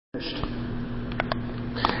And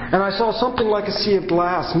I saw something like a sea of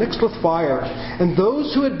glass mixed with fire, and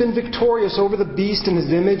those who had been victorious over the beast and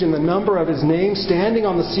his image and the number of his name standing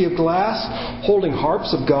on the sea of glass, holding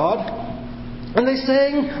harps of God. And they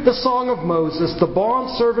sang the song of Moses, the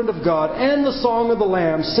bondservant of God, and the song of the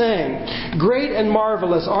Lamb, saying, Great and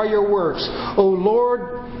marvelous are your works, O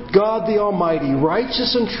Lord God the Almighty.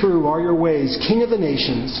 Righteous and true are your ways, King of the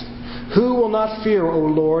nations. Who will not fear, O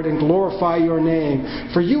Lord, and glorify your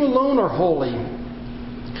name? For you alone are holy.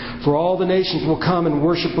 For all the nations will come and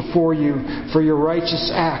worship before you, for your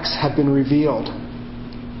righteous acts have been revealed.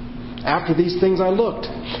 After these things I looked,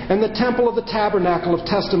 and the temple of the tabernacle of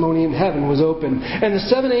testimony in heaven was open. And the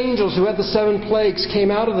 7 angels who had the 7 plagues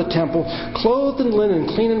came out of the temple, clothed in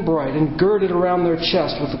linen, clean and bright, and girded around their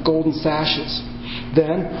chest with the golden sashes.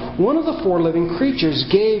 Then one of the 4 living creatures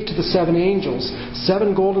gave to the 7 angels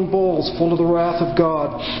 7 golden bowls full of the wrath of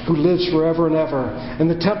God, who lives forever and ever. And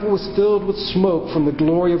the temple was filled with smoke from the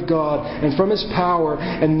glory of God and from His power,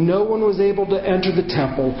 and no one was able to enter the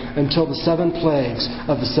temple until the 7 plagues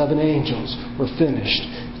of the 7 angels were finished.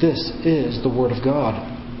 This is the Word of God.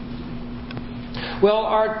 Well,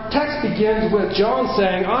 our text begins with John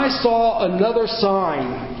saying, I saw another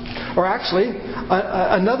sign. Or actually,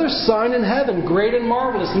 another sign in heaven, great and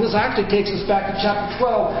marvelous. And this actually takes us back to chapter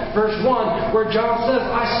 12, verse 1, where John says,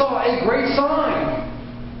 I saw a great sign.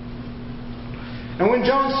 And when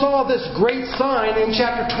John saw this great sign in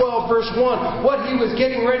chapter 12, verse 1, what he was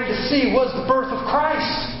getting ready to see was the birth of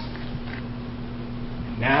Christ.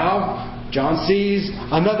 Now, John sees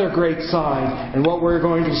another great sign. And what we're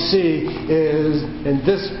going to see is, in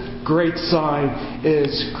this great sign,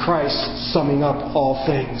 is Christ summing up all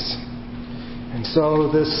things. And so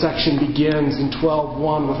this section begins in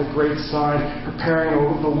 12:1 with a great sign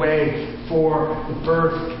preparing the way for the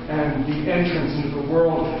birth and the entrance into the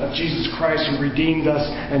world of Jesus Christ who redeemed us.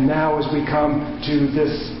 And now as we come to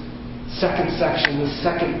this second section, the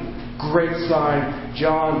second great sign,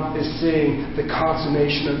 John is seeing the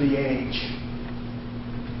consummation of the age.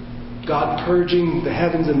 God purging the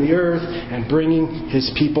heavens and the earth and bringing His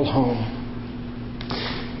people home.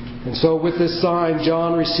 And so with this sign,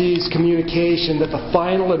 John receives communication that the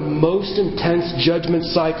final and most intense judgment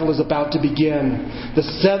cycle is about to begin. The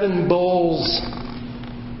 7 bowls.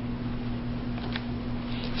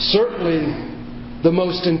 Certainly the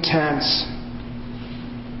most intense.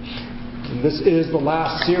 And this is the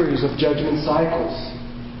last series of judgment cycles.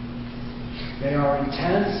 They are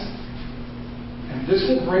intense, and this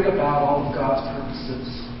will bring about all of God's purposes.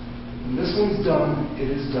 When this one's done,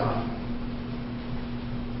 it is done.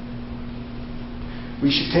 We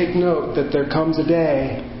should take note that there comes a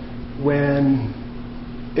day when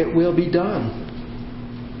it will be done.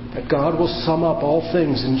 That God will sum up all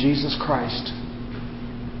things in Jesus Christ.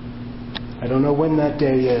 I don't know when that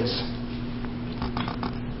day is.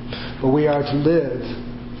 But we are to live.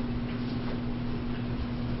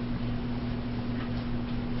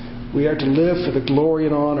 We are to live for the glory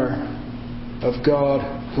and honor of God,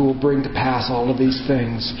 who will bring to pass all of these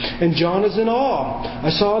things. And John is in awe. I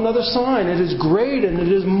saw another sign. It is great and it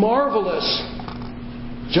is marvelous.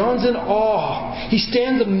 John's in awe. He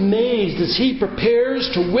stands amazed as he prepares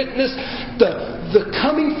to witness the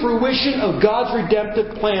coming fruition of God's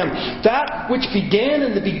redemptive plan. That which began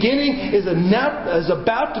in the beginning is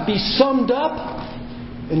about to be summed up.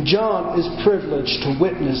 And John is privileged to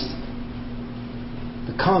witness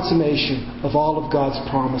the consummation of all of God's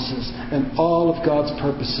promises, and all of God's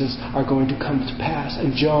purposes are going to come to pass.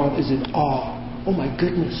 And John is in awe. Oh my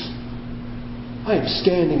goodness. I am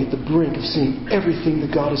standing at the brink of seeing everything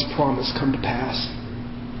that God has promised come to pass.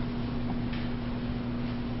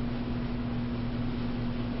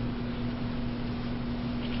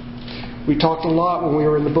 We talked a lot when we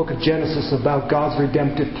were in the book of Genesis about God's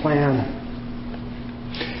redemptive plan.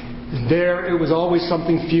 And there it was always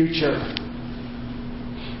something future.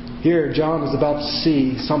 Here, John is about to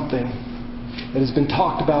see something that has been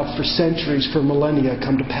talked about for centuries, for millennia,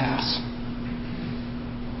 come to pass.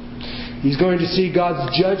 He's going to see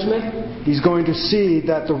God's judgment. He's going to see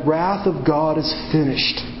that the wrath of God is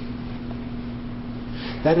finished.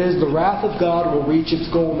 That is, the wrath of God will reach its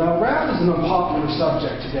goal. Now, wrath is an unpopular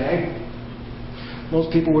subject today.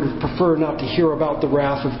 Most people would prefer not to hear about the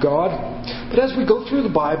wrath of God. But as we go through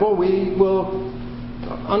the Bible, we will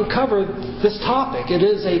uncover this topic. It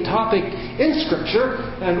is a topic in Scripture,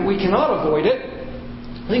 and we cannot avoid it.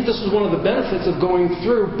 I think this is one of the benefits of going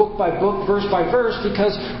through book by book, verse by verse,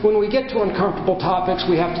 because when we get to uncomfortable topics,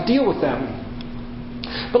 we have to deal with them.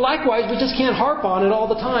 But likewise, we just can't harp on it all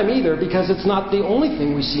the time either, because it's not the only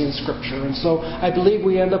thing we see in Scripture. And so I believe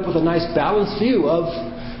we end up with a nice balanced view of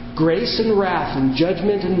grace and wrath and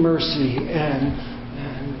judgment and mercy and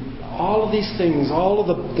all of these things, all of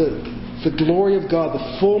the glory of God,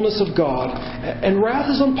 the fullness of God. And wrath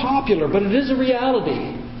is unpopular, but it is a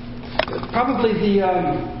reality. Probably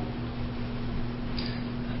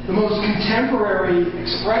the most contemporary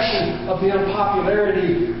expression of the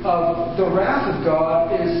unpopularity of the wrath of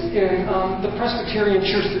God is in the Presbyterian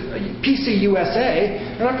Church,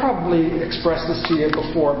 PCUSA, and I probably expressed this to you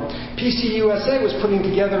before. PCUSA was putting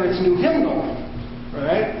together its new hymnal,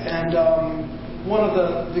 right? And one of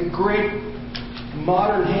the great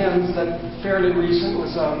modern hymns that fairly recent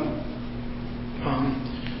was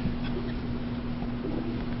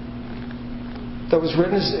that was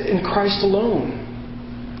written as In Christ Alone.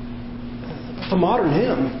 A modern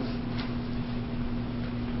hymn.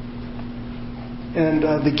 And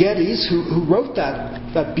the Gettys, who wrote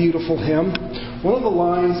that beautiful hymn, one of the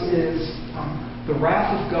lines is, the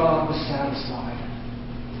wrath of God was satisfied.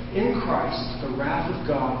 In Christ, the wrath of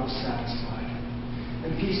God was satisfied.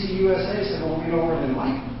 And PCUSA said, well, we don't really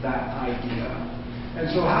like that idea. And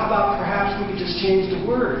so how about perhaps we could just change the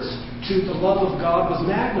words to the love of God was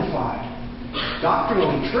magnified.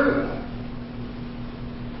 Doctrinally true.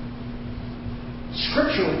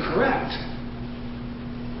 Scripturally correct.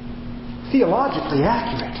 Theologically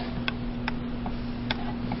accurate.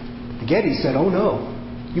 The Getty said, oh no,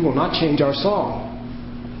 you will not change our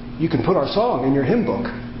song. You can put our song in your hymn book,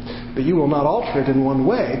 but you will not alter it in one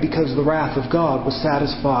way, because the wrath of God was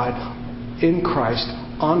satisfied in Christ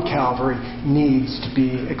on Calvary, needs to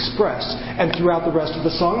be expressed. And throughout the rest of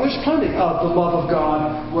the song, there's plenty of the love of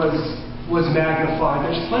God was magnified.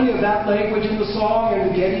 There's plenty of that language in the song,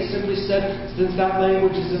 and Getty simply said, since that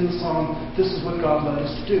language is in the song, this is what God led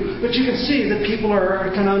us to do. But you can see that people are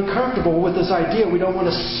kind of uncomfortable with this idea. We don't want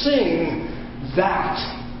to sing that.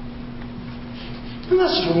 And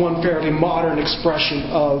that's just one fairly modern expression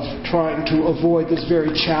of trying to avoid this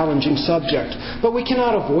very challenging subject. But we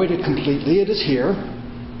cannot avoid it completely. It is here.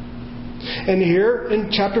 And here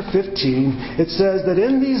in chapter 15, it says that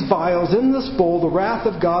in these vials, in this bowl, the wrath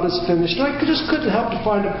of God is finished. And I just couldn't help to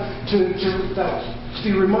find to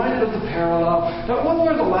be reminded of the parallel. That what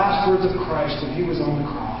were the last words of Christ when He was on the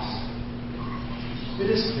cross?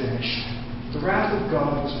 It is finished. The wrath of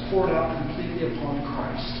God was poured out completely upon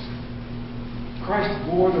Christ. Christ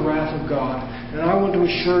bore the wrath of God. And I want to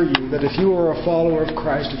assure you that if you are a follower of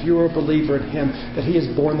Christ, if you are a believer in Him, that He has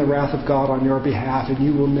borne the wrath of God on your behalf, and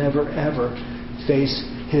you will never, ever face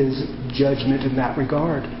His judgment in that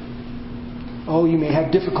regard. Oh, you may have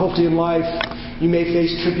difficulty in life. You may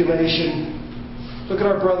face tribulation. Look at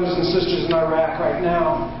our brothers and sisters in Iraq right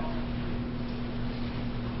now,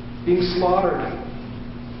 being slaughtered.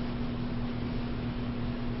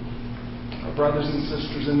 Our brothers and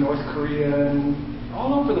sisters in North Korea and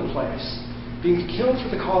all over the place, being killed for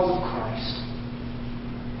the cause of Christ.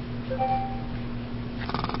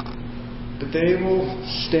 But they will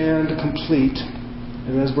stand complete.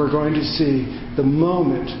 And as we're going to see, the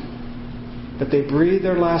moment that they breathe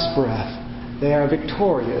their last breath, they are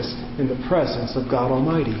victorious in the presence of God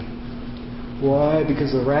Almighty. Why?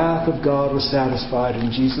 Because the wrath of God was satisfied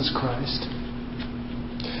in Jesus Christ.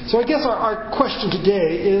 So I guess our question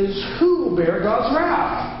today is, who will bear God's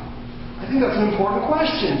wrath? I think that's an important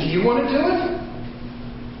question. Do you want to do it?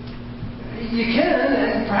 You can,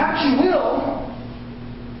 and perhaps you will.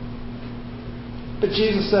 But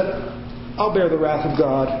Jesus said, I'll bear the wrath of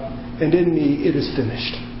God, and in me it is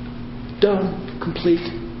finished. Done. Complete.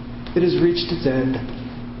 It has reached its end.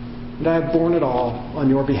 And I have borne it all on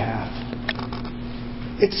your behalf.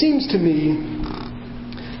 It seems to me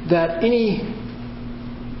that any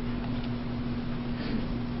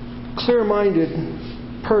clear-minded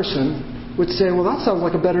person would say, well, that sounds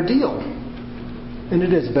like a better deal. And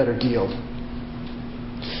it is a better deal.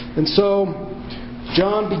 And so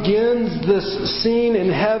John begins this scene in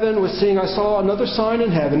heaven with saying, I saw another sign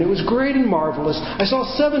in heaven. It was great and marvelous. I saw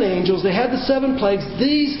 7 angels. They had the 7 plagues.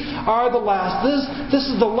 These are the last. This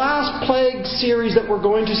is the last plague series that we're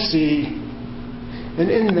going to see. And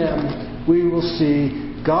in them we will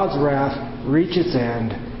see God's wrath reach its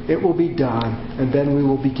end. It will be done. And then we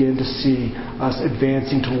will begin to see us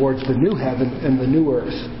advancing towards the new heaven and the new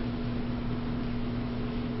earth.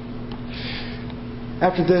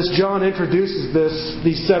 After this, John introduces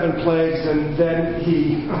these 7 plagues, and then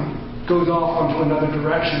he goes off onto another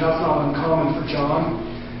direction. That's not uncommon for John.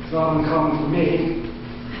 It's not uncommon for me.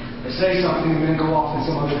 I say something and then go off in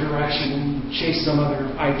some other direction and chase some other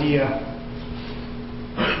idea.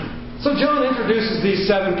 So John introduces these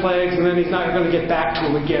 7 plagues, and then he's not going to get back to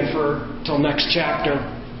them again till next chapter.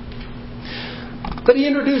 But he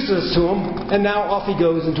introduces us to them, and now off he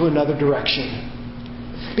goes into another direction.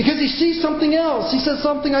 Because he sees something else. He says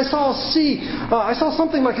something, I saw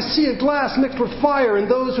something like a sea of glass mixed with fire, and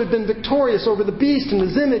those who had been victorious over the beast and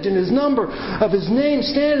his image and his number of his name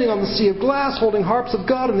standing on the sea of glass holding harps of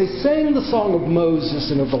God, and they sang the song of Moses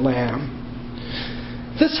and of the Lamb.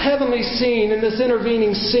 This heavenly scene, in this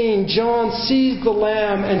intervening scene, John sees the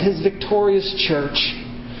Lamb and his victorious church.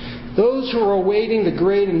 Those who are awaiting the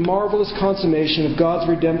great and marvelous consummation of God's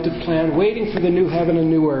redemptive plan, waiting for the new heaven and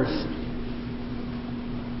new earth.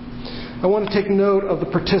 I want to take note of the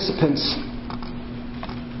participants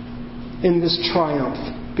in this triumph,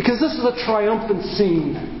 because this is a triumphant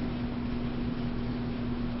scene.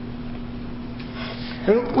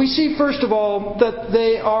 And we see, first of all, that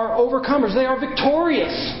they are overcomers. They are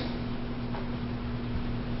victorious.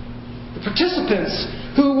 The participants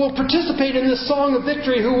who will participate in this song of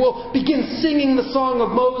victory, who will begin singing the song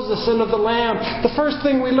of Moses and of the Lamb, the first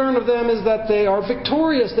thing we learn of them is that they are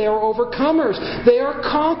victorious. They are overcomers. They are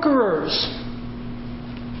conquerors.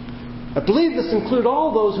 I believe this includes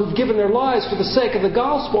all those who've given their lives for the sake of the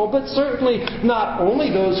gospel, but certainly not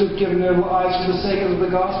only those who've given their lives for the sake of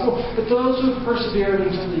the gospel, but those who've persevered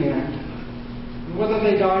until the end. Whether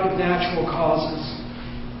they died of natural causes,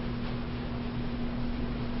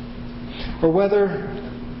 or whether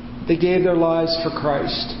they gave their lives for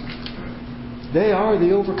Christ, they are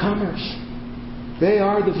the overcomers. They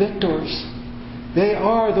are the victors. They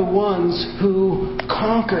are the ones who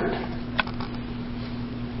conquered.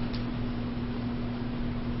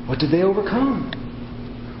 What did they overcome?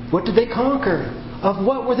 What did they conquer? Of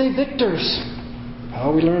what were they victors?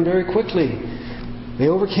 Well, we learn very quickly. They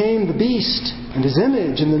overcame the beast and his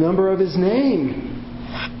image and the number of his name.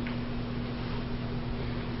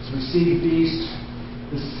 So we see the beast,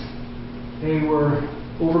 they were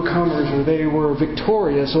overcomers, or they were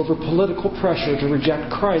victorious over political pressure to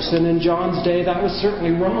reject Christ. And in John's day, that was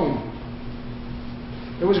certainly Rome.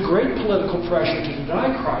 There was great political pressure to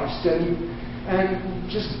deny Christ and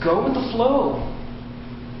just go with the flow.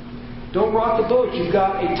 Don't rock the boat. You've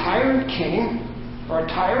got a tyrant king or a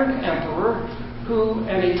tyrant emperor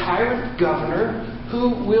and a tyrant governor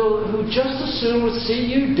who just as soon would see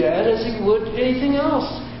you dead as he would anything else.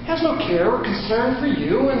 He has no care or concern for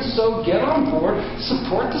you, and so get on board,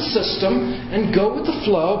 support the system, and go with the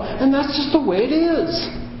flow, and that's just the way it is.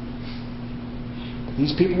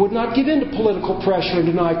 These people would not give in to political pressure and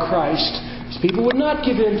deny Christ. These people would not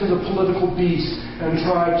give in to the political beast and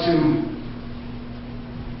try to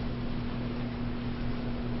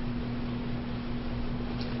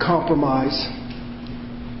compromise.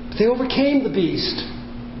 But they overcame the beast.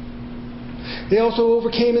 They also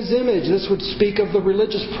overcame his image. This would speak of the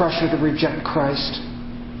religious pressure to reject Christ.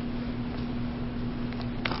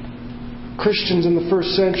 Christians in the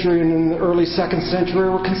first century and in the early second century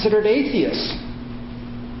were considered atheists.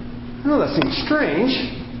 I know that seems strange.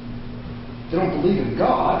 They don't believe in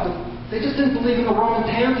God, but they just didn't believe in the Roman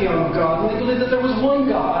pantheon of God. And they believed that there was one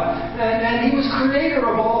God, and He was creator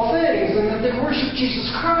of all things, and that they worshiped Jesus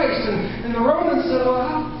Christ. And the Romans said,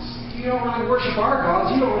 well, you don't really worship our gods.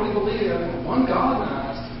 You don't really believe in one God. No,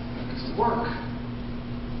 that doesn't work.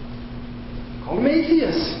 Called them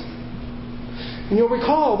atheists. And you'll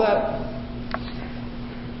recall that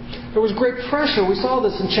there was great pressure. We saw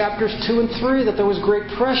this in chapters 2 and 3, that there was great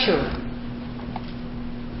pressure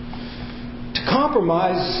to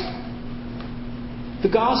compromise the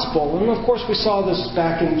gospel. And of course we saw this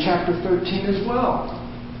back in chapter 13 as well.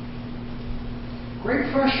 Great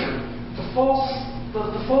pressure. The false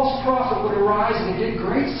prophet would arise and he did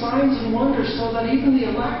great signs and wonders so that even the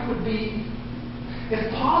elect would be, if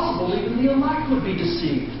possible, even the elect would be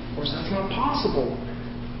deceived. Of course, that's not possible.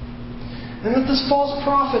 And that this false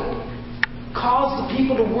prophet caused the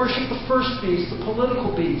people to worship the first beast, the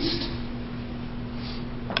political beast.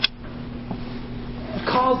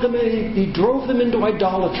 He drove them into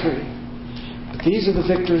idolatry. But these are the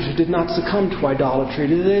victors who did not succumb to idolatry.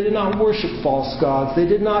 They did not worship false gods. They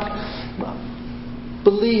did not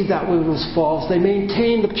believe that it was false. They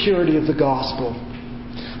maintained the purity of the gospel.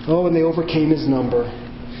 Oh, and they overcame his number.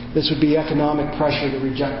 This would be economic pressure to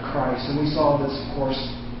reject Christ. And we saw this, of course,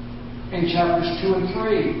 in chapters 2 and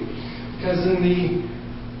 3. Because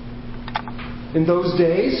in those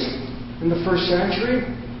days, in the first century,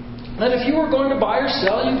 that if you were going to buy or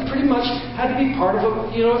sell, you pretty much had to be part of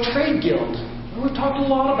a trade guild. And we've talked a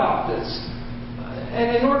lot about this.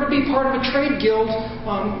 And in order to be part of a trade guild,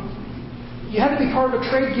 you had to be part of a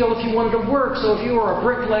trade guild if you wanted to work. So if you were a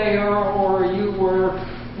bricklayer or you were,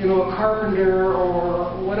 a carpenter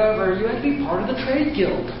or whatever, you had to be part of the trade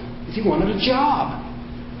guild if you wanted a job.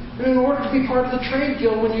 And in order to be part of the trade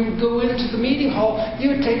guild, when you would go into the meeting hall, you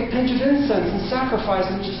would take a pinch of incense and sacrifice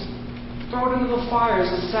and just throw it into the fire as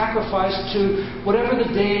a sacrifice to whatever the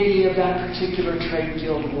deity of that particular trade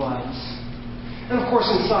guild was. And of course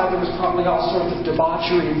inside there was probably all sorts of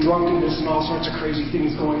debauchery and drunkenness and all sorts of crazy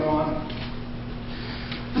things going on.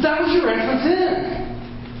 But that was your entrance in.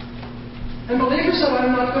 And believers said,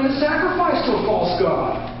 I'm not going to sacrifice to a false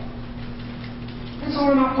god. And so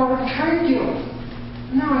we're not part of a trade guild.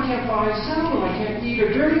 Now I can't buy and sell, and I can't eat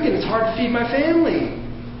or drink, and it's hard to feed my family.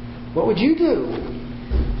 What would you do?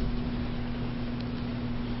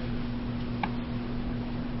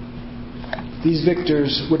 These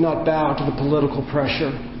victors would not bow to the political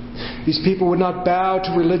pressure. These people would not bow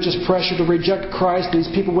to religious pressure to reject Christ. These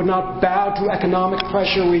people would not bow to economic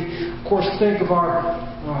pressure. We, of course, think of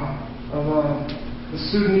the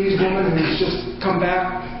Sudanese woman who's just come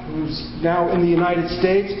back, who's now in the United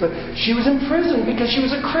States, but she was in prison because she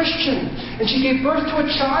was a Christian, and she gave birth to a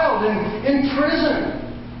child in prison,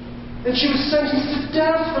 and she was sentenced to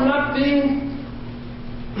death for not being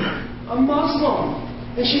a Muslim,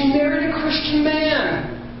 and she married a Christian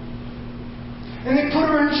man, and they put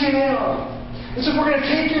her in jail, and said, we're going to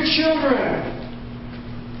take your children.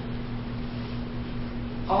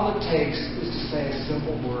 All it takes is to say a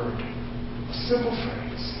simple word, a simple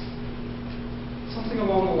phrase. Something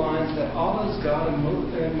along the lines that Allah is God and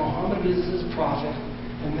Muhammad is his prophet,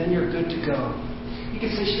 and then you're good to go. You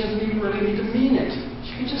can say she doesn't even really need to mean it.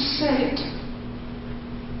 She can just say it.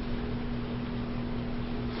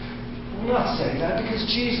 I will not say that because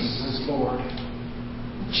Jesus is Lord.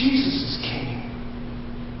 Jesus is King.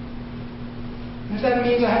 And if that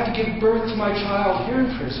means I have to give birth to my child here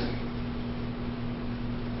in prison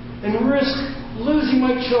and risk losing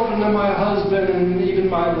my children and my husband and even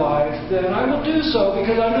my life, then I will do so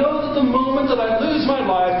because I know that the moment that I lose my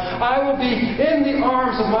life, I will be in the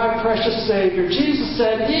arms of my precious Savior. Jesus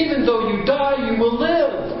said, even though you die, you will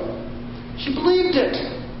live. She believed it.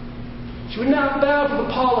 She would not bow to the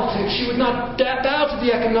politics. She would not bow to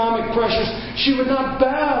the economic pressures. She would not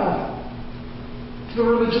bow to the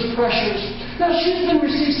religious pressures. Now, she's been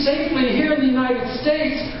received safely here in the United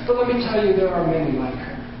States, but let me tell you, there are many like her.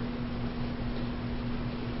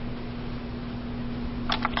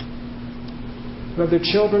 Who have their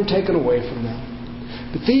children taken away from them.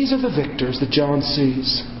 But these are the victors that John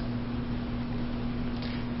sees.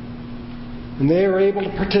 And they are able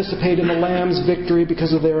to participate in the Lamb's victory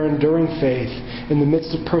because of their enduring faith in the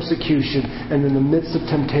midst of persecution and in the midst of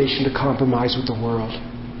temptation to compromise with the world.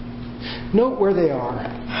 Note where they are.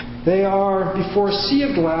 They are before a sea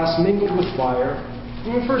of glass mingled with fire.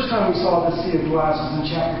 And the first time we saw the sea of glass was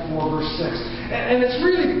in chapter 4, verse 6. And it's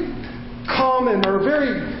really common or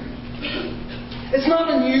it's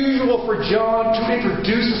not unusual for John to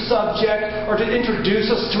introduce a subject or to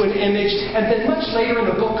introduce us to an image and then much later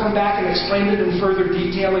in the book come back and explain it in further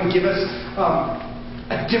detail and give us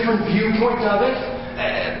a different viewpoint of it.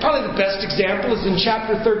 Probably the best example is in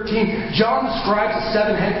chapter 13. John describes a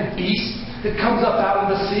seven-headed beast that comes up out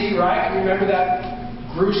of the sea, right? Remember that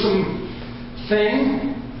gruesome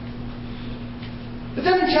thing? But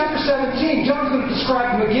then in chapter 17, John's going to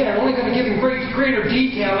describe him again, only going to give him greater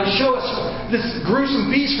detail and show us this gruesome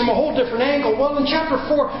beast from a whole different angle. Well, in chapter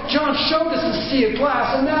 4, John showed us the sea of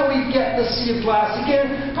glass, and now we get the sea of glass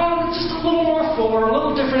again, probably just a little more fuller, a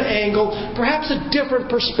little different angle, perhaps a different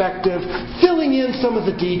perspective, filling in some of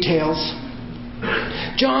the details.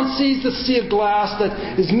 John sees the sea of glass that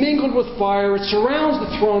is mingled with fire. It surrounds the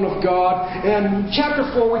throne of God. And in chapter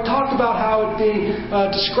 4, we talked about how it being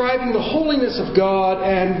describing the holiness of God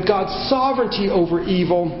and God's sovereignty over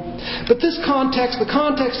evil. But the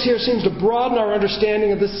context here seems to broaden our understanding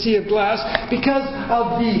of the sea of glass because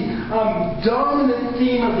of the dominant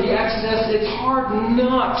theme of the Exodus. It's hard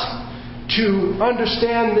not to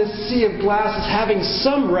understand this sea of glass as having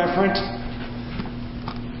some reference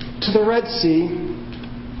to the Red Sea,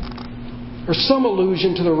 or some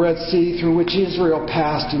allusion to the Red Sea through which Israel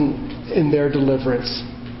passed in their deliverance.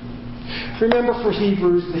 Remember, for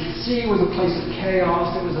Hebrews, the sea was a place of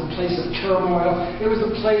chaos, it was a place of turmoil, it was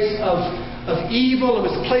a place of evil, it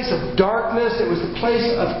was a place of darkness, it was a place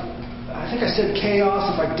of, I think I said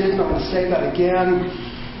chaos. If I didn't, I'm going to say that again.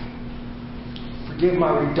 Forgive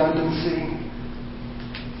my redundancy.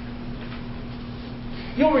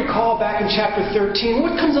 You'll recall back in chapter 13,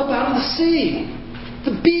 what comes up out of the sea?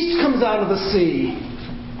 The beast comes out of the sea.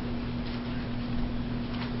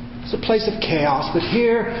 It's a place of chaos, but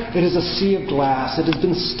here it is a sea of glass. It has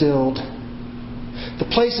been stilled. The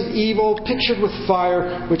place of evil, pictured with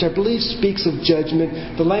fire, which I believe speaks of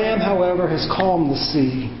judgment. The Lamb, however, has calmed the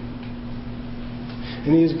sea.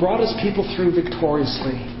 And He has brought His people through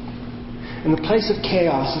victoriously. And the place of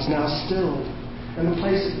chaos is now stilled. And the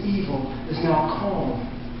place of evil is now calm.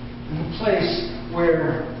 And the place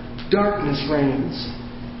where darkness reigns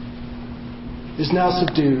is now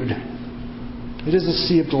subdued. It is a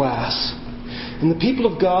sea of glass. And the people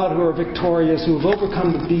of God who are victorious, who have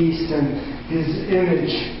overcome the beast and his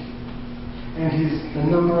image and the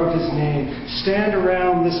number of his name, stand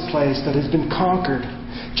around this place that has been conquered.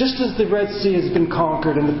 Just as the Red Sea has been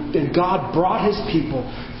conquered and God brought his people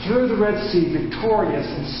through the Red Sea victorious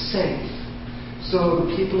and safe, so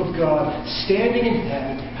the people of God standing in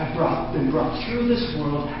heaven have been brought through this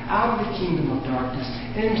world, out of the kingdom of darkness,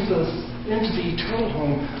 into the eternal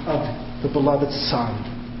home of the beloved Son.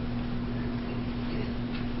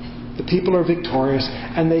 The people are victorious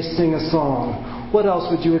and they sing a song. What else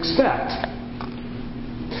would you expect?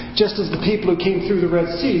 Just as the people who came through the Red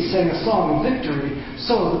Sea sang a song of victory,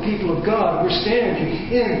 so the people of God were standing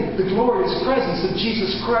in the glorious presence of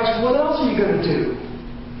Jesus Christ. What else are you going to do?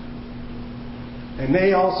 And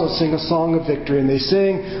they also sing a song of victory. And they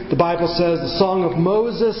sing, the Bible says, the song of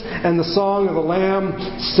Moses and the song of the Lamb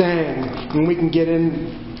sang. And we can get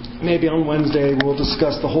in, maybe on Wednesday, we'll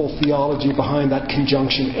discuss the whole theology behind that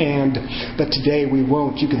conjunction and. But today we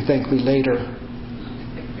won't. You can thank me later.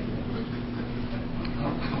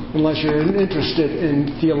 Unless you're interested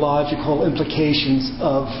in theological implications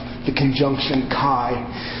of the conjunction Kai.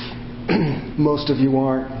 Most of you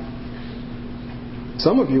aren't.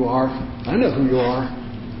 Some of you are. I know who you are.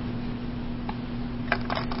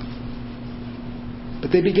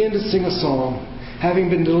 But they begin to sing a song. Having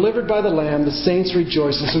been delivered by the Lamb, the saints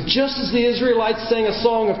rejoice. And so just as the Israelites sang a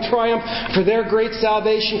song of triumph for their great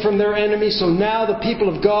salvation from their enemies, so now the people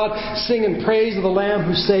of God sing in praise of the Lamb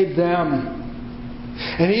who saved them.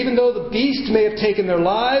 And even though the beast may have taken their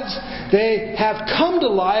lives, they have come to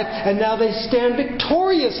life, and now they stand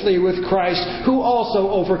victoriously with Christ, who also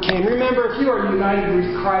overcame. Remember, if you are united with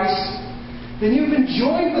Christ, then you've been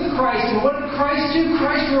joined with Christ. And what did Christ do?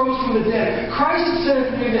 Christ rose from the dead. Christ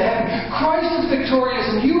ascended into heaven. Christ is victorious,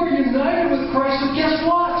 and you are united with Christ. So guess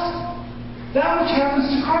what? That which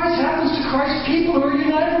happens to Christ's people who are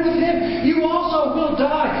united with Him. You also will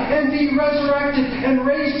die and be resurrected and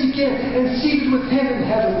raised again and seated with Him in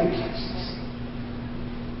heavenly places.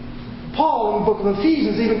 Paul in the book of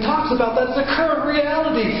Ephesians even talks about that as a current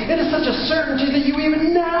reality. It is such a certainty that you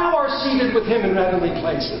even now are seated with Him in heavenly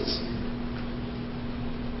places.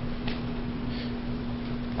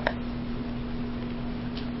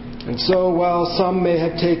 And so while some may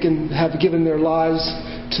have given their lives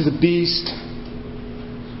to the beast,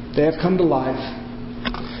 they have come to life.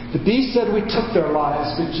 The beast said we took their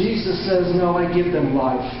lives, but Jesus says, no, I give them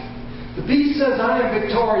life. The beast says, I am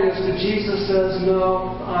victorious, but Jesus says,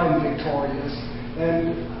 no, I'm victorious.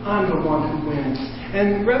 And I'm the one who wins.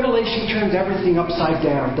 And Revelation turns everything upside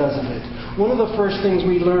down, doesn't it? One of the first things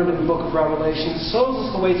we learned in the book of Revelation shows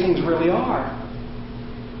us the way things really are.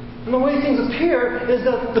 And the way things appear is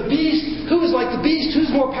that the beast, who is like the beast?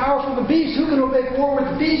 Who's more powerful than the beast? Who can obey war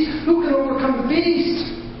with the beast? Who can overcome the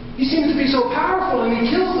beast? He seems to be so powerful, and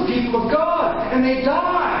he kills the people of God, and they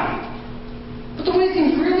die. But the way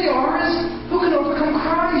things really are is, who can overcome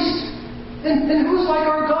Christ? And who's like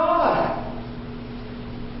our God?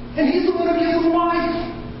 And He's the one who gives them life.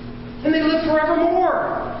 And they live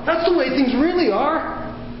forevermore. That's the way things really are.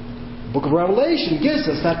 The book of Revelation gives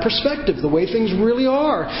us that perspective, the way things really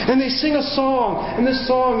are. And they sing a song, and this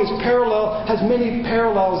song has many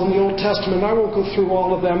parallels in the Old Testament. I won't go through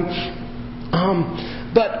all of them.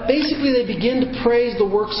 But basically they begin to praise the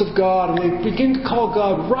works of God, and they begin to call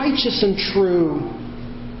God righteous and true.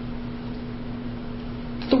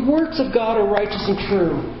 The works of God are righteous and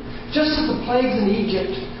true. Just as the plagues in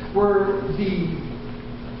Egypt were the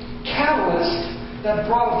catalyst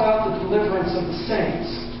that brought about the deliverance of the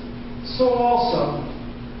saints, so also,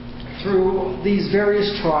 through these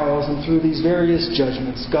various trials and through these various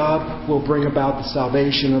judgments, God will bring about the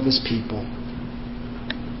salvation of His people.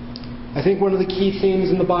 I think one of the key themes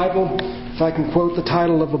in the Bible, if I can quote the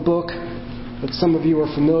title of a book that some of you are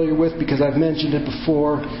familiar with because I've mentioned it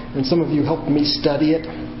before, and some of you helped me study it.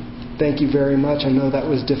 Thank you very much. I know that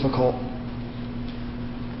was difficult.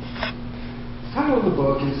 The title of the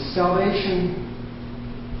book is Salvation,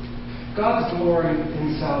 God's Glory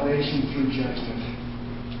in Salvation Through Judgment.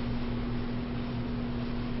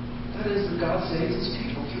 That is, that God saves His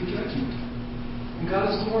people through judgment. And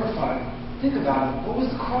God is glorified. Think about it. What was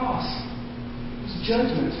the cross? It was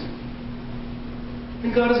judgment.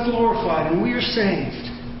 And God is glorified, and we are saved.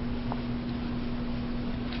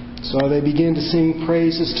 So they begin to sing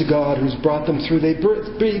praises to God who's brought them through. They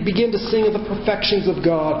begin to sing of the perfections of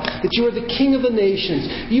God. That you are the King of the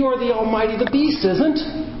nations. You are the Almighty. The beast isn't.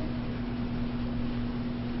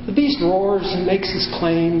 The beast roars and makes his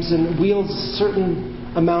claims and wields certain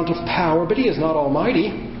amount of power, but He is not almighty.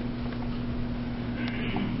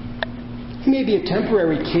 He may be a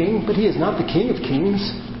temporary king, but He is not the King of kings.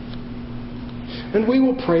 And we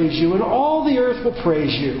will praise You, and all the earth will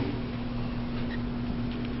praise You.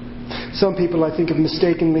 Some people, I think, have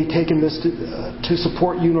mistakenly taken this to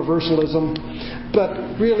support universalism.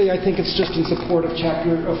 But really, I think it's just in support of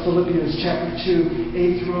Philippians chapter 2,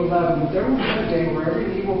 8 through 11. That there will come a day where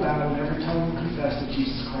every knee will bow and every tongue will confess that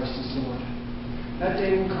Jesus Christ is Lord. That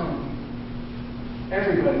day will come.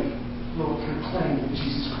 Everybody will proclaim that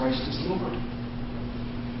Jesus Christ is Lord.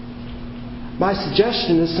 My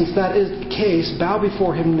suggestion is, since that is the case, bow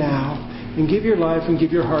before Him now and give your life and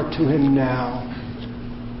give your heart to Him now.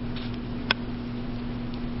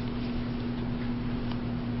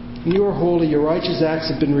 You are holy, Your righteous acts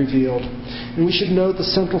have been revealed. And we should note the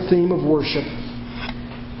central theme of worship.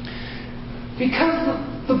 Because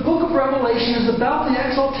the book of Revelation is about the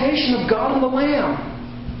exaltation of God and the Lamb.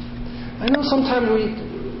 I know sometimes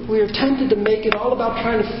we are tempted to make it all about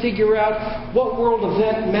trying to figure out what world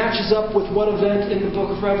event matches up with what event in the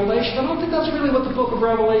book of Revelation. I don't think that's really what the book of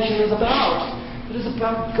Revelation is about. It is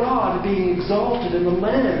about God being exalted and the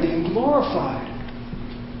Lamb being glorified.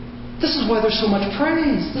 This is why there's so much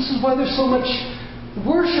praise. This is why there's so much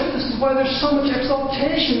worship. This is why there's so much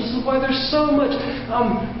exaltation. This is why there's so much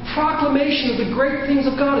proclamation of the great things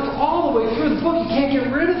of God. It's all the way through the book. You can't get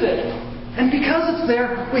rid of it. And because it's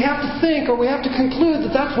there, we have to think, or we have to conclude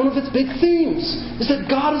that that's one of its big themes, is that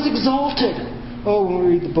God is exalted. Oh, when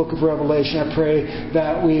we read the book of Revelation, I pray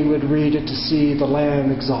that we would read it to see the Lamb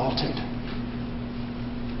exalted.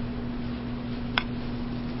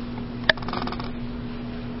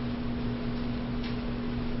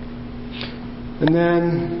 And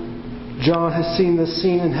then John has seen this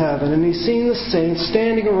scene in heaven, and he's seen the saints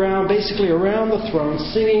standing around, basically around the throne,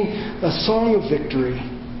 singing a song of victory.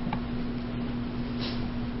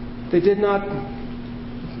 They did not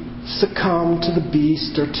succumb to the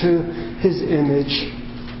beast or to his image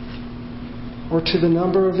or to the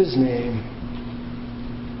number of his name.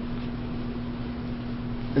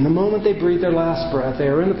 And the moment they breathe their last breath, they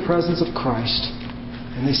are in the presence of Christ,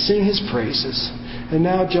 and they sing His praises. And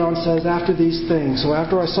now John says, after these things, so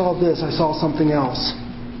after I saw this, I saw something else.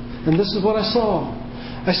 And this is what I saw.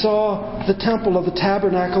 I saw the temple of the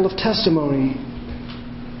tabernacle of testimony.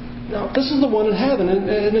 Now, this is the one in heaven. And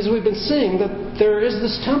as we've been seeing, that there is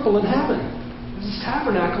this temple in heaven. There's this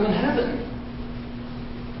tabernacle in heaven.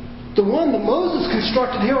 The one that Moses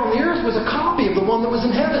constructed here on the earth was a copy of the one that was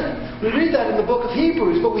in heaven. We read that in the book of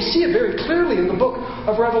Hebrews, but we see it very clearly in the book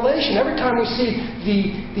of Revelation. Every time we see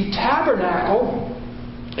the tabernacle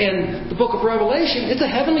in the book of Revelation, it's a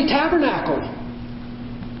heavenly tabernacle.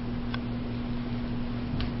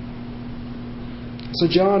 So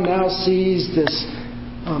John now sees this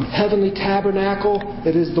heavenly tabernacle.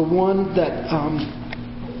 It is the one that,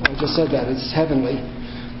 I just said that, it's heavenly.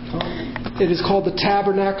 It is called the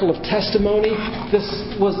Tabernacle of Testimony. This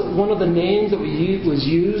was one of the names that was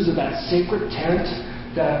used of that sacred tent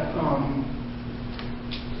that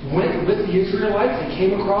went with the Israelites. They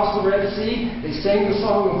came across the Red Sea. They sang the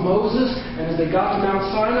song of Moses. And as they got to Mount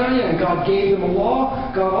Sinai and God gave them a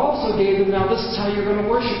law, God also gave them, now this is how you're going to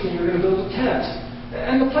worship me. You're going to build a tent.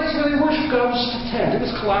 And the place where they worshiped God was just a tent. It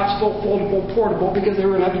was collapsible, foldable, portable, because they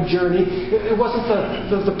were going to have a journey. It wasn't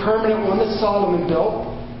the permanent one that Solomon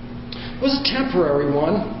built. It was a temporary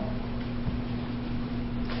one.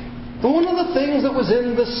 And one of the things that was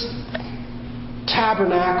in this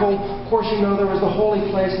tabernacle, of course you know there was the holy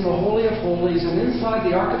place and the Holy of Holies, and inside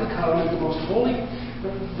the Ark of the Covenant, the most holy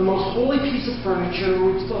piece of furniture,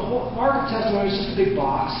 which the Ark of Testimony was just a big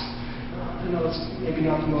box. I know it's maybe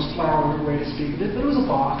not the most flowery way to speak of it, but it was a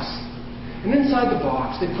box. And inside the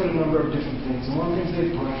box they put a number of different things. And one of the things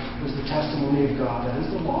they put was the testimony of God. That is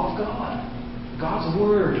the law of God. God's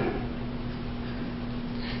Word.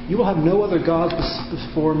 You will have no other gods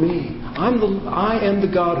before me. I am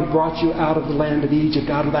the God who brought you out of the land of Egypt,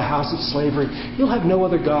 out of the house of slavery. You'll have no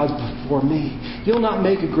other gods before me. You'll not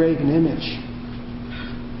make a graven image.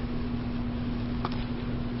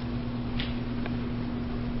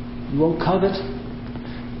 You won't covet.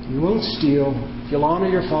 You won't steal. You'll honor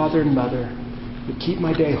your father and mother. You'll keep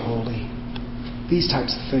my day holy. These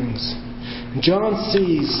types of things. And John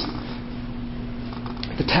sees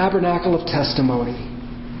the tabernacle of testimony.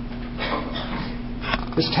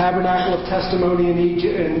 This tabernacle of testimony in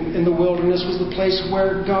Egypt, in the wilderness, was the place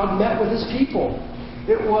where God met with His people.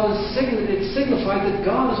 It signified that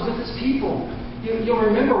God is with His people. You'll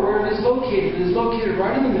remember where it is located. It is located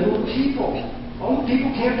right in the middle of the people. All the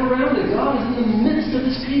people camped around it. God is in the midst of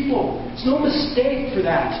His people. It's no mistake for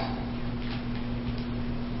that.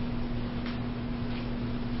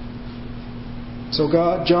 So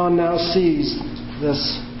John now sees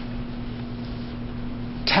this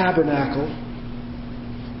tabernacle.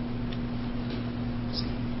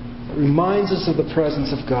 It reminds us of the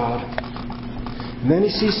presence of God. And then he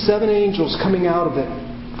sees 7 angels coming out of it.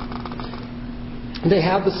 They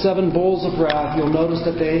have the 7 bowls of wrath. You'll notice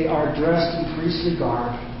that they are dressed in priestly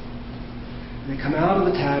garb. They come out of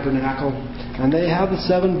the tabernacle, and they have the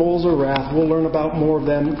 7 bowls of wrath. We'll learn about more of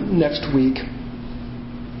them next week.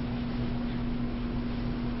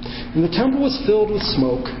 And the temple was filled with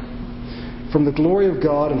smoke from the glory of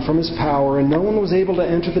God and from His power, and no one was able to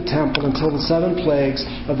enter the temple until the 7 plagues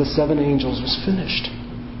of the 7 angels was finished.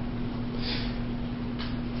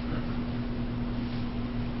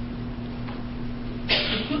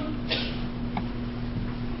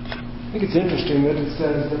 I think it's interesting that it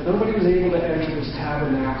says that nobody was able to enter this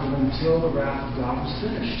tabernacle until the wrath of God was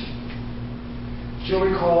finished. You'll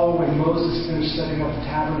recall when Moses finished setting up the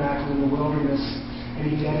tabernacle in the wilderness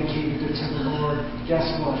and he dedicated it to the Lord, guess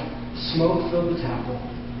what? Smoke filled the temple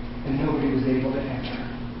and nobody was able to enter.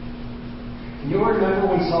 And you'll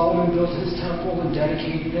remember when Solomon built his temple and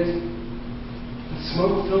dedicated it, the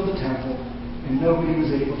smoke filled the temple and nobody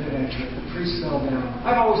was able to enter it. The priest fell down.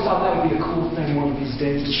 I've always thought that would be a cool thing one of these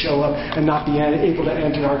days to show up and not be able to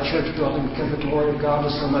enter our church building because the glory of God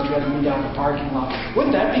was so much we had to meet out in the parking lot.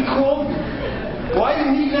 Wouldn't that be cool? Why are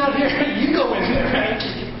you meeting out here? You go in there, right?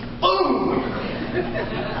 Boom!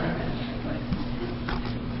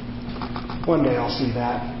 One day I'll see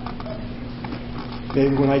that.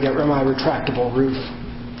 Maybe when I get my retractable roof.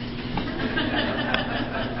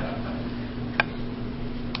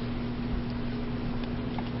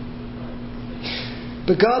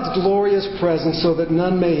 But God's glorious presence so that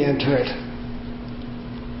none may enter it.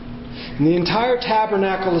 And the entire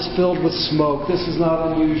tabernacle is filled with smoke. This is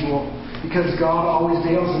not unusual because God always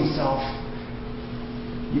veils Himself.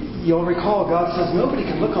 You'll recall God says nobody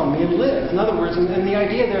can look on me and live. In other words, and the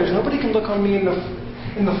idea there is nobody can look on me in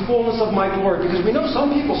the fullness of my glory, because we know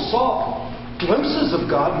some people saw glimpses of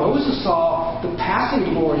God. Moses saw the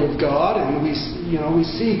passing glory of God, and we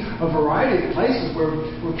see a variety of places where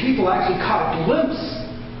people actually caught a glimpse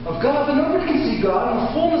of God, but nobody can see God in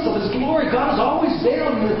the fullness of His glory. God is always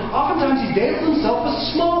veiled, and oftentimes He veils Himself with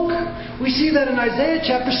smoke. We see that in Isaiah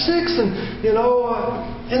chapter 6, and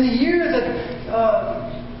in the year that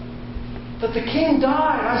the king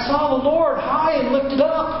died, I saw the Lord high and lifted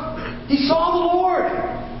up. He saw the Lord.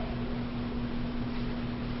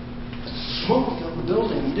 Smoke filled the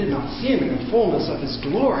building. He did not see Him in the fullness of His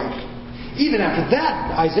glory. Even after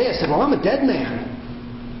that, Isaiah said, well, I'm a dead man.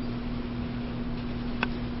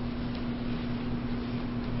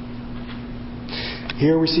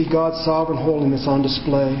 Here we see God's sovereign holiness on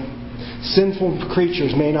display. Sinful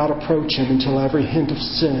creatures may not approach Him until every hint of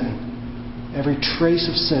sin, every trace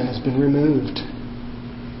of sin has been removed.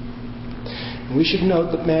 And we should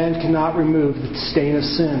note that man cannot remove the stain of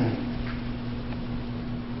sin.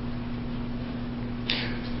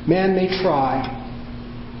 Man may try,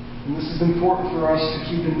 and this is important for us to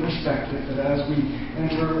keep in perspective, that as we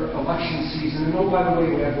enter election season, and by the way,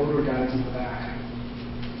 we have voter guides in the back,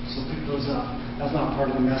 so pick those up. That's not part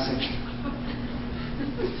of the message.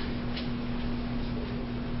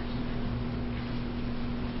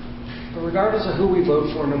 But regardless of who we vote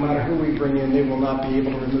for, no matter who we bring in, they will not be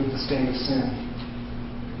able to remove the stain of sin.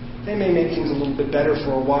 They may make things a little bit better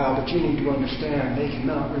for a while, but you need to understand they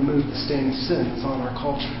cannot remove the stain of sin that's on our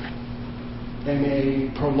culture. They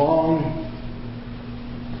may prolong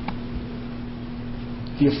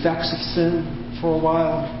the effects of sin for a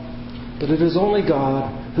while, but it is only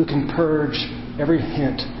God who can purge every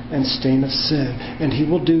hint and stain of sin, and He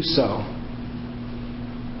will do so.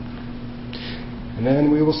 And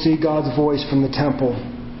then we will see God's voice from the temple.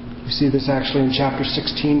 We see this actually in chapter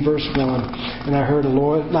 16, verse 1. And I heard a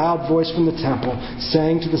loud voice from the temple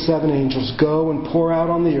saying to the 7 angels, go and pour out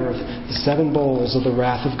on the earth the 7 bowls of the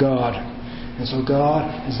wrath of God. And so God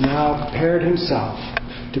has now prepared Himself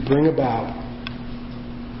to bring about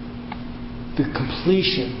the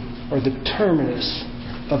completion or the terminus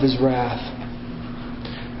of His wrath.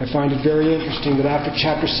 I find it very interesting that after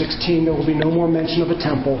chapter 16 there will be no more mention of a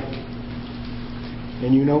temple.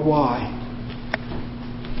 And you know why.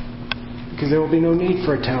 Because there will be no need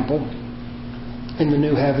for a temple in the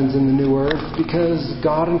new heavens and the new earth, because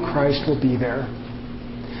God and Christ will be there.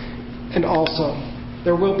 And also,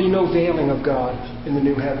 there will be no veiling of God in the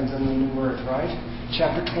new heavens and the new earth, right?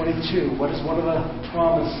 Chapter 22, what is one of the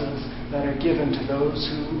promises that are given to those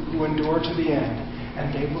who endure to the end? And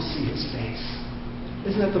they will see His face.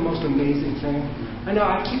 Isn't that the most amazing thing? I know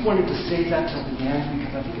I keep wanting to save that till the end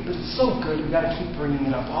because I think it's so good. We've got to keep bringing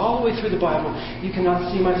it up. All the way through the Bible, you cannot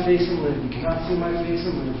see my face and live. You cannot see my face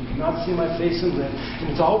and live. You cannot see my face and live. And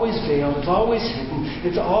it's always veiled. It's always hidden.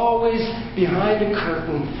 It's always behind a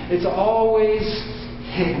curtain. It's always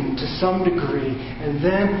hidden to some degree. And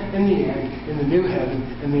then, in the end, in the new heaven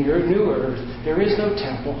and the new earth, there is no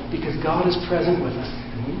temple because God is present with us.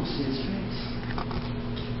 And we will see His face.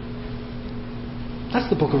 That's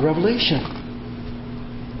the book of Revelation.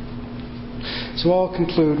 So I'll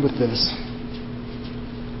conclude with this.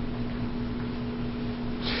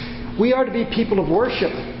 We are to be people of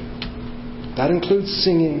worship. That includes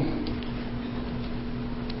singing.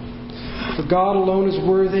 For God alone is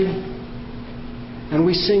worthy. And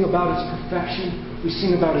we sing about His perfection. We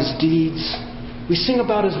sing about His deeds. We sing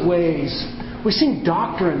about His ways. We sing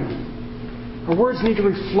doctrine. Our words need to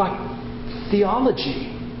reflect theology.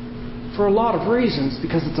 For a lot of reasons,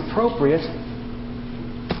 because it's appropriate.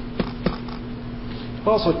 It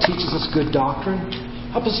also teaches us good doctrine.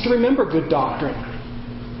 Helps us to remember good doctrine.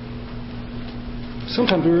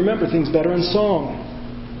 Sometimes we remember things better in song.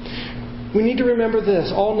 We need to remember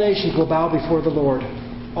this. All nations will bow before the Lord.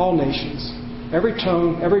 All nations. Every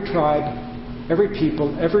tongue, every tribe, every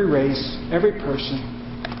people, every race, every person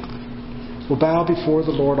will bow before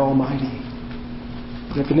the Lord Almighty.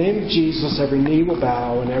 And at the name of Jesus, every knee will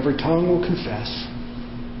bow and every tongue will confess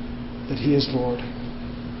that He is Lord.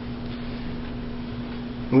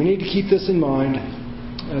 And we need to keep this in mind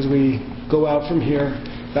as we go out from here,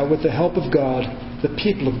 that with the help of God, the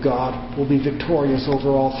people of God will be victorious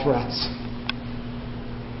over all threats.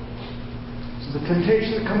 So the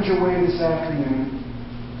temptation that comes your way this afternoon,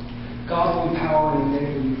 God will empower and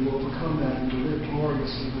enable you to overcome that and to live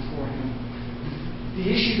gloriously before Him. The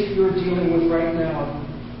issue that you're dealing with right now,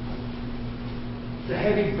 the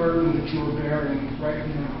heavy burden that you are bearing right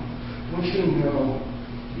now, I want you to know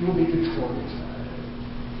you will be victorious.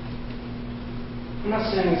 I'm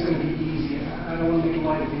not saying it's going to be easy. I don't want to make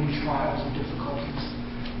light of any trials or difficulties.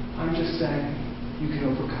 I'm just saying you can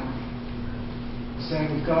overcome. I'm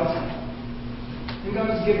saying with God's help. And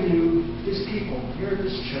God has given you His people here at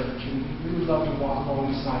this church, and we would love to walk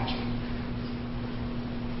alongside you.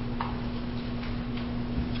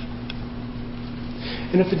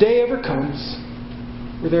 And if the day ever comes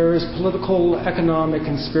where there is political, economic,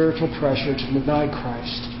 and spiritual pressure to deny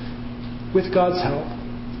Christ, with God's help,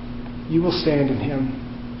 you will stand in Him,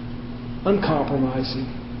 uncompromising,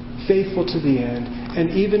 faithful to the end.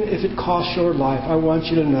 And even if it costs your life, I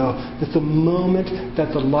want you to know that the moment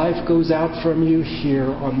that the life goes out from you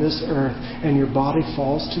here on this earth and your body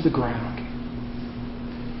falls to the ground,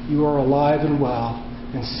 you are alive and well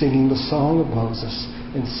and singing the song of Moses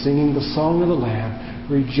and singing the song of the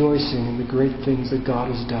Lamb, rejoicing in the great things that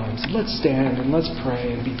God has done. So let's stand and let's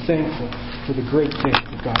pray and be thankful for the great things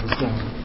that God has done.